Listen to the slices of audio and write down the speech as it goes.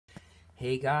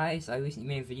Hey guys, I recently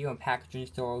made a video on package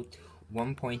install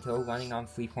 1.0 running on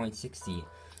 3.60,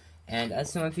 and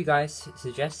as some of you guys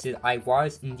suggested, I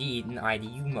was indeed in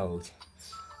IDU mode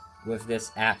with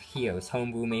this app here. It's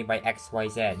homebrew made by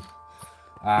XYZ.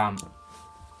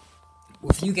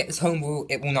 If you get this homebrew,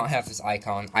 it will not have this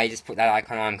icon. I just put that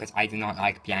icon on because I do not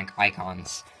like blank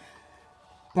icons.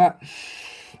 But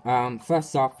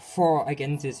first off, before I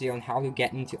get into this video on how to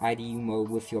get into IDU mode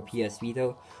with your PS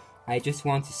Vita, I just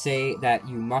want to say that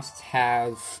you must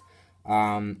have,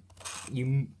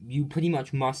 you pretty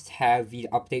much must have the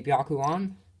update blocker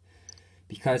on,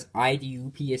 because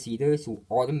IDU PS Vitas will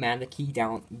automatically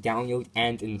download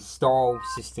and install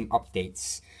system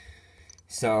updates.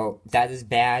 So that is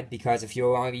bad, because if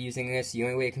you're going to be using this, the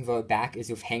only way to convert it back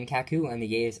is with Henkaku, and the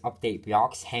latest update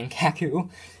blocks Henkaku,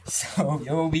 so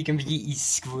you'll be completely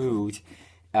screwed.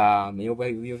 You'll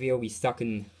be stuck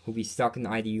in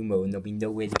IDU mode, and there'll be no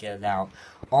way to get it out.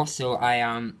 Also,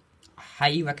 I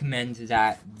highly recommend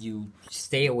that you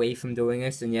stay away from doing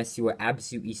this unless you are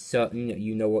absolutely certain that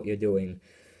you know what you're doing.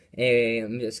 And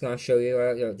I'm just gonna show you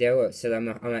there. It said I'm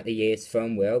at the latest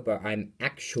firmware, but I'm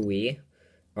actually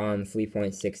on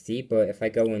 3.60. But if I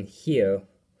go in here,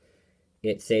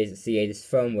 it says it's the latest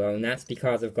firmware, and that's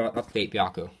because I've got update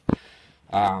blocker.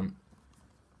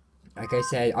 Like I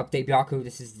said, update blocker,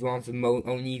 this is one of the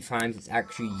only times it's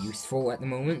actually useful at the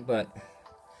moment, but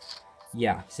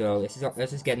yeah, so let's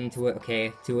just get into it,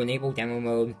 okay? To enable demo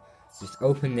mode, just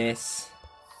open this.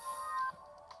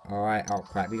 Alright, oh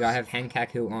crap, we gotta have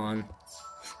Henkaku on.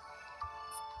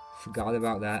 Forgot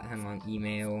about that, hang on,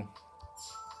 email.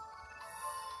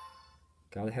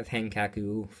 Gotta have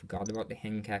Henkaku, forgot about the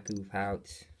Henkaku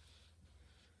pouch.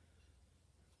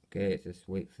 Okay, let's just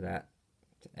wait for that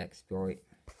to exploit.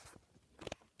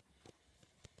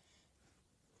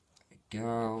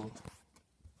 Go.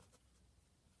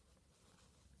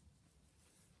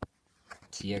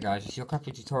 So yeah guys, just look up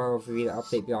a tutorial for the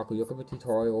update blocker, look up a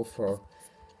tutorial for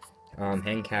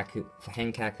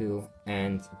Henkaku,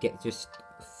 and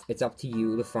it's up to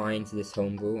you to find this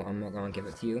homebrew. I'm not gonna give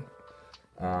it to you.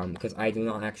 Because I do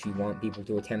not actually want people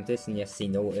to attempt this unless they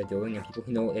know what they're doing, and people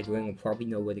who know what they're doing will probably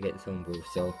know where to get this homebrew.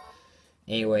 So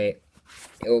anyway,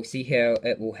 you'll see here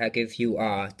it will give you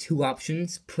two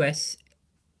options. Press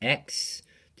X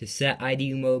to set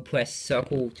IDU mode, press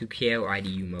circle to clear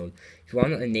IDU mode. If you want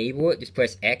to enable it, just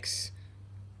press X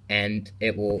and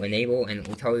it will enable, and it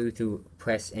will tell you to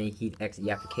press any key to exit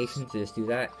the application, so just do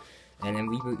that. And then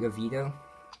reboot your Vita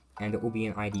and it will be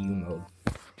in IDU mode.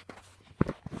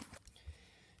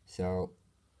 So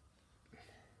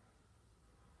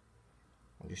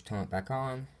I'll just turn it back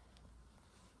on.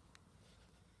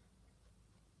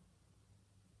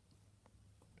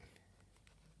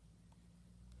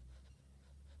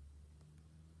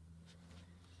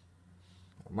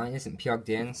 Mine isn't plugged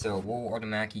in, so it will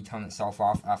automatically turn itself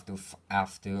off after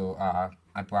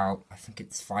about, I think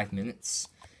it's 5 minutes.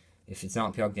 If it's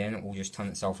not plugged in, it will just turn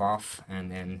itself off and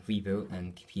then reboot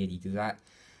and completely do that.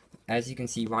 As you can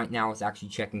see right now, it's actually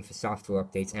checking for software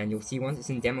updates, and you'll see once it's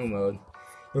in demo mode,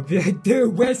 you'll be like,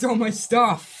 dude, where's all my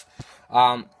stuff?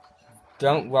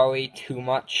 Don't worry too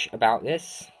much about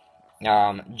this.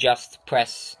 Just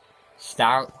press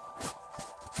start,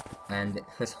 and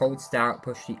just hold start,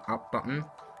 push the up button,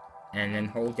 and then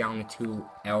hold down the two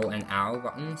L and R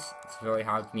buttons. It's very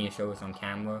hard for me to show this on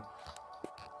camera,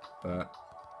 but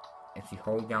if you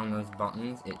hold down those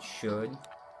buttons, it should.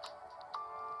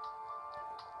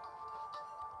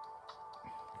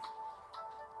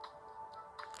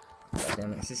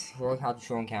 Damn it, this is really hard to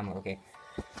show on camera. Okay,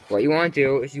 what you want to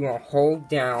do is you want to hold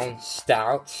down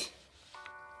start,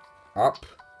 up,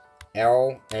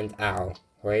 L, and R.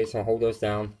 Right, so hold those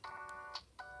down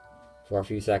for a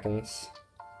few seconds.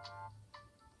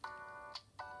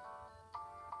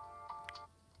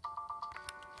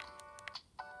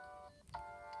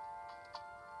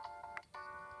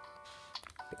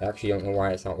 I actually don't know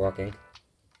why it's not working.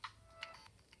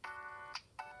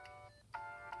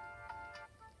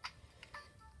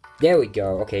 There we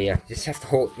go. Okay, yeah, just have to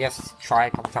hold, just try a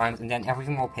couple times, and then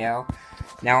everything will pair.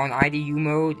 Now in IDU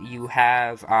mode, you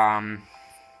have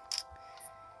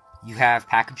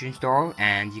package install,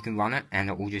 and you can run it,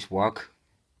 and it will just work,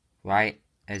 right?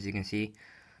 As you can see,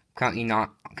 currently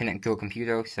not connected to a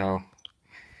computer, so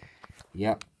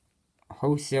yep.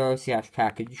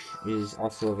 Wholesale/package is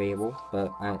also available,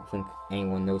 but I don't think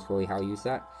anyone knows really how to use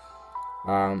that.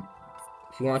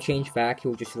 If you want to change back,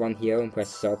 you'll just run here and press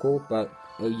circle, but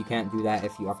you can't do that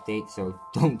if you update, so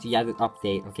don't yet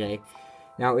update, okay?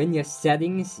 Now in your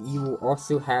settings, you will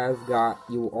also have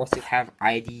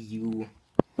IDU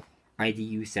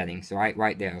settings,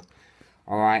 right there.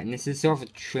 Alright, and this is sort of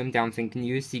a trimmed down thing. You can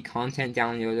use the content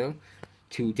downloader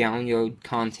to download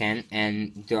content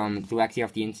and directly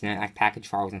off the internet, like package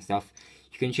files and stuff.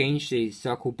 You can change the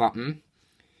circle button.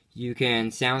 You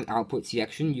can sound output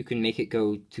selection. You can make it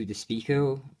go to the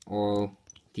speaker or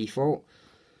default.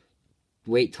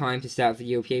 Wait time to start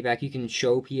video playback. You can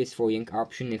show PS4 link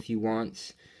option if you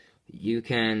want. You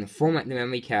can format the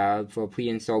memory card for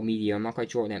pre-installed media. I'm not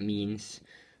quite sure what that means.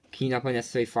 Clean up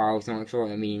unnecessary files. I'm not sure what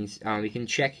that means. You can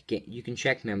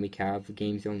check memory card for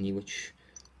games only, which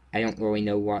I don't really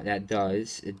know what that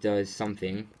does. It does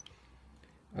something.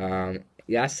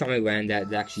 Last time I ran that,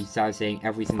 it actually started saying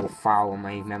every single file on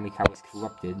my memory card was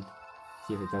corrupted.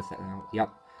 See if it does that now. Yep.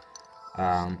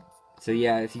 So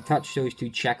yeah, if you touch those two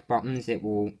check buttons, it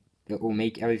will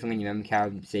make everything in your memory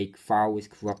card say file was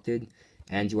corrupted,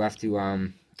 and you'll have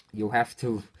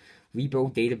to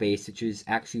rebuild database, which is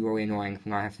actually really annoying.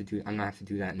 I'm gonna have to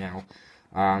do that now,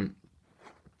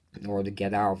 in order to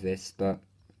get out of this. But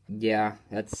yeah,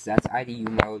 that's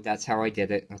IDU mode. That's how I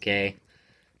did it. Okay,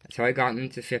 that's how I got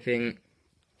into shipping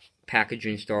package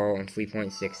install on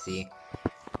 3.60.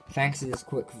 Thanks for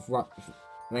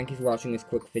watching this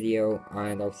quick video,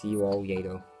 and I'll see you all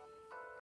later.